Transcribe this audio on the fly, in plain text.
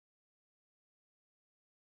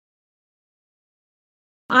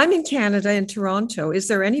I'm in Canada, in Toronto. Is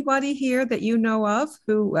there anybody here that you know of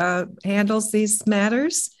who handles these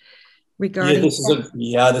matters Yeah, regarding?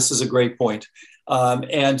 this is a great point.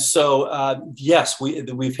 Yes,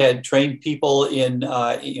 we've had trained people in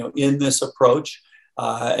in this approach,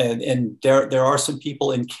 and there are some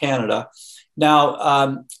people in Canada.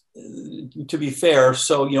 Now, to be fair,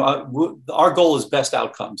 our goal is best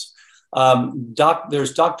outcomes.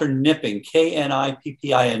 There's Dr. Knipping,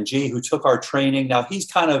 Knipping, who took our training. Now he's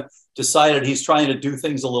kind of decided he's trying to do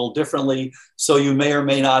things a little differently, so you may or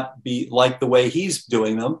may not be like the way he's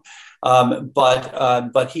doing them.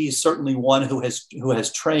 But he's certainly one who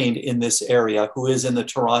has trained in this area, who is in the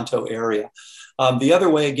Toronto area. The other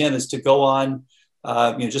way again is to go on,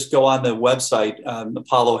 just go on the website,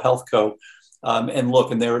 Apollo Health Co. And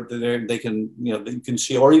look, and they can, you can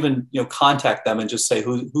see, or even, contact them and just say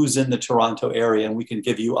who's in the Toronto area, and we can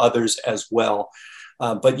give you others as well.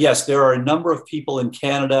 But yes, there are a number of people in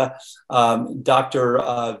Canada.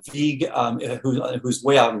 Dr. Vieg, who's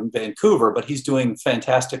way out in Vancouver, but he's doing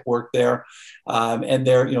fantastic work there. And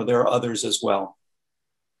there are others as well.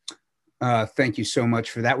 Thank you so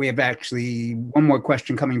much for that. We have actually one more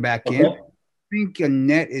question coming back in. I think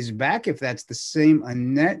Annette is back. If that's the same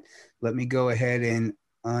Annette, let me go ahead and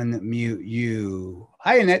unmute you.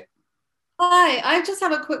 Hi, Annette. Hi, I just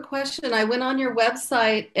have a quick question. I went on your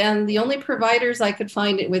website and the only providers I could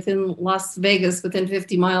find it within Las Vegas, within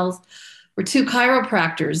 50 miles, were two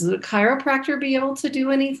chiropractors. Would a chiropractor be able to do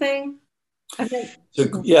anything?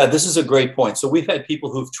 Yeah, this is a great point. So we've had people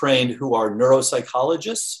who've trained who are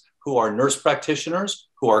neuropsychologists, who are nurse practitioners,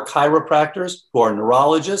 who are chiropractors, who are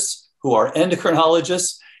neurologists, who are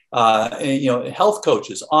endocrinologists, health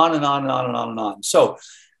coaches, on and on and on and on and on. So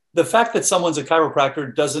the fact that someone's a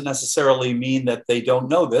chiropractor doesn't necessarily mean that they don't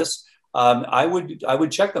know this. I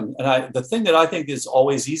would check them. And the thing that I think is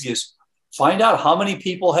always easiest, find out how many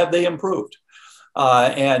people have they improved.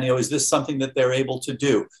 Is this something that they're able to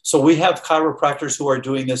do? So we have chiropractors who are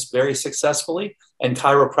doing this very successfully and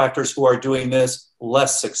chiropractors who are doing this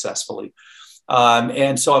less successfully.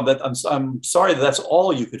 I'm sorry that that's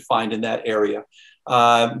all you could find in that area.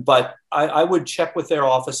 But I would check with their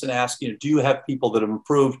office and ask, do you have people that have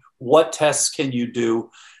improved? What tests can you do?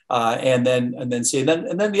 And then see.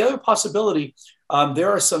 And then the other possibility, there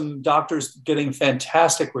are some doctors getting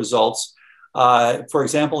fantastic results. For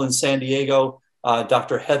example, in San Diego,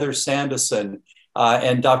 Dr. Heather Sanderson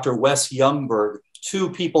and Dr. Wes Youngberg,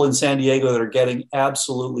 two people in San Diego that are getting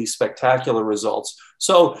absolutely spectacular results.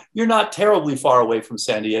 So you're not terribly far away from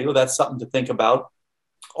San Diego. That's something to think about.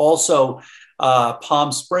 Also,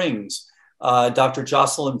 Palm Springs, Dr.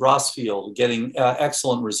 Jocelyn Brosfield getting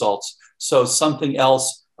excellent results. So something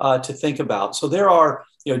else to think about. So there are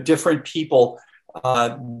different people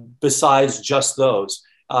besides just those.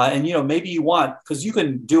 Maybe you want, because you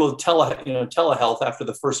can do a telehealth after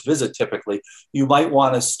the first visit. Typically, you might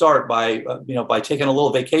want to start by taking a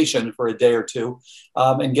little vacation for a day or two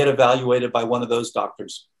and get evaluated by one of those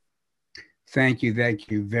doctors. Thank you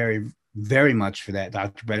very, very much for that,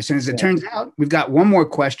 Dr. Bredesen. As it turns out, we've got one more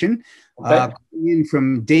question in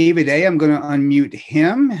from David A. I'm going to unmute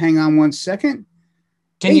him. Hang on one second.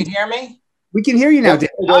 Can you hear me? We can hear you now,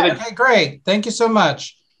 David. Okay, great. Thank you so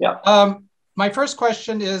much. Yeah. My first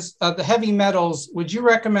question is the heavy metals. Would you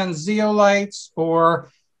recommend zeolites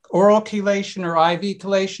or oral chelation or IV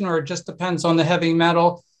chelation, or it just depends on the heavy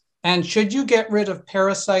metal? And should you get rid of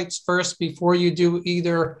parasites first before you do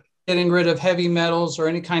either getting rid of heavy metals or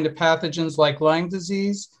any kind of pathogens like Lyme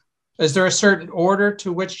disease? Is there a certain order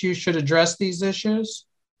to which you should address these issues?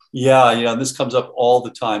 Yeah, this comes up all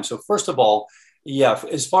the time. So first of all,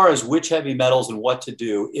 as far as which heavy metals and what to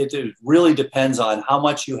do, it really depends on how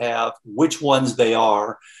much you have, which ones they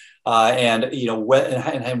are, and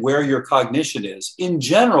where your cognition is. In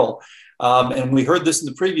general, and we heard this in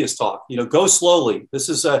the previous talk, go slowly. This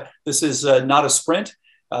is not a sprint.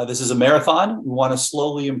 This is a marathon. We want to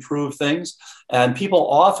slowly improve things. And people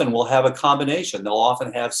often will have a combination. They'll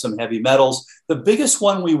often have some heavy metals. The biggest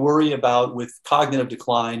one we worry about with cognitive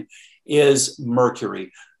decline is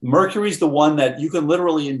mercury. Mercury is the one that you can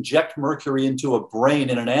literally inject mercury into a brain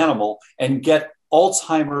in an animal and get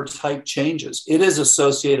Alzheimer's type changes. It is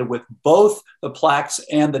associated with both the plaques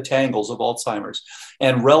and the tangles of Alzheimer's,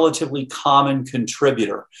 and relatively common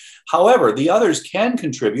contributor. However, the others can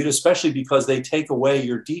contribute, especially because they take away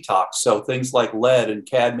your detox. So things like lead and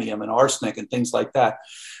cadmium and arsenic and things like that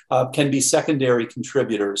can be secondary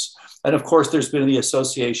contributors. And of course, there's been the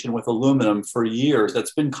association with aluminum for years.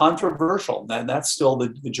 That's been controversial. And that's still, the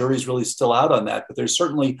jury's really still out on that, but there's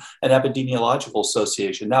certainly an epidemiological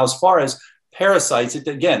association. Now, as far as parasites,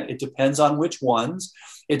 it depends on which ones.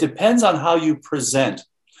 It depends on how you present.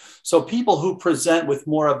 So people who present with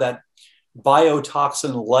more of that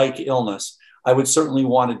biotoxin-like illness, I would certainly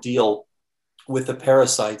want to deal with the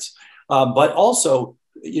parasites. But also,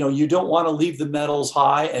 you don't want to leave the metals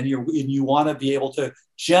high, and you want to be able to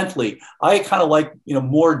gently. I kind of like,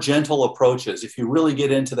 more gentle approaches. If you really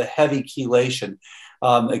get into the heavy chelation,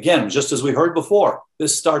 again, just as we heard before,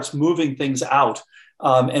 this starts moving things out.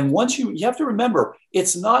 And once you have to remember,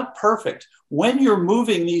 it's not perfect. When you're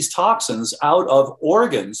moving these toxins out of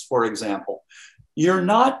organs, for example, you're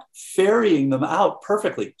not ferrying them out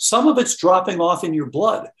perfectly. Some of it's dropping off in your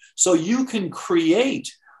blood. So you can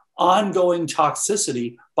create ongoing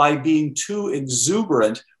toxicity by being too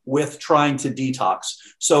exuberant with trying to detox.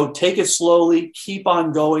 So take it slowly, keep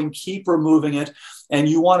on going, keep removing it. And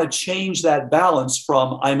you want to change that balance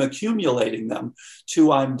from I'm accumulating them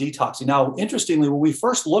to I'm detoxing. Now, interestingly, when we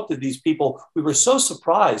first looked at these people, we were so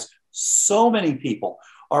surprised. So many people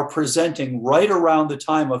are presenting right around the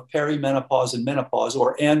time of perimenopause and menopause,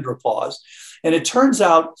 or andropause. And it turns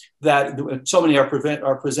out that so many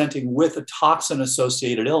are presenting with a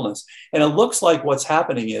toxin-associated illness. And it looks like what's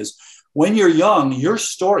happening is when you're young, you're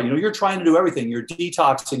storing, you're trying to do everything. You're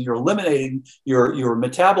detoxing, you're eliminating, you're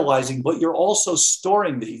metabolizing, but you're also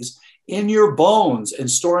storing these in your bones and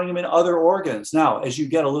storing them in other organs. Now, as you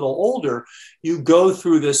get a little older, you go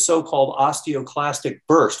through this so-called osteoclastic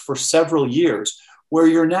burst for several years, where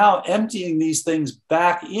you're now emptying these things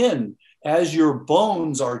back in as your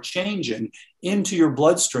bones are changing into your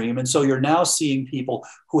bloodstream. And so you're now seeing people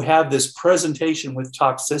who have this presentation with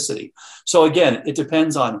toxicity. So again, it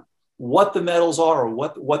depends on what the metals are, or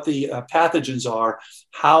what the pathogens are,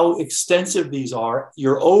 how extensive these are,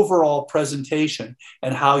 your overall presentation,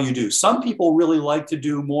 and how you do. Some people really like to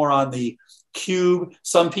do more on the cube.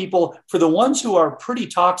 Some people, for the ones who are pretty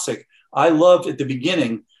toxic, I loved at the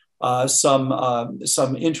beginning some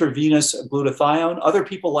intravenous glutathione. Other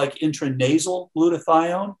people like intranasal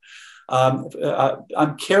glutathione.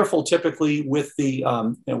 I'm careful typically with the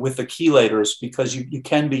chelators, because you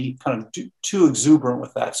can be kind of too exuberant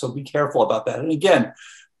with that. So be careful about that. And again,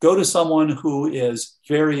 go to someone who is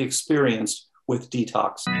very experienced with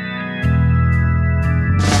detox.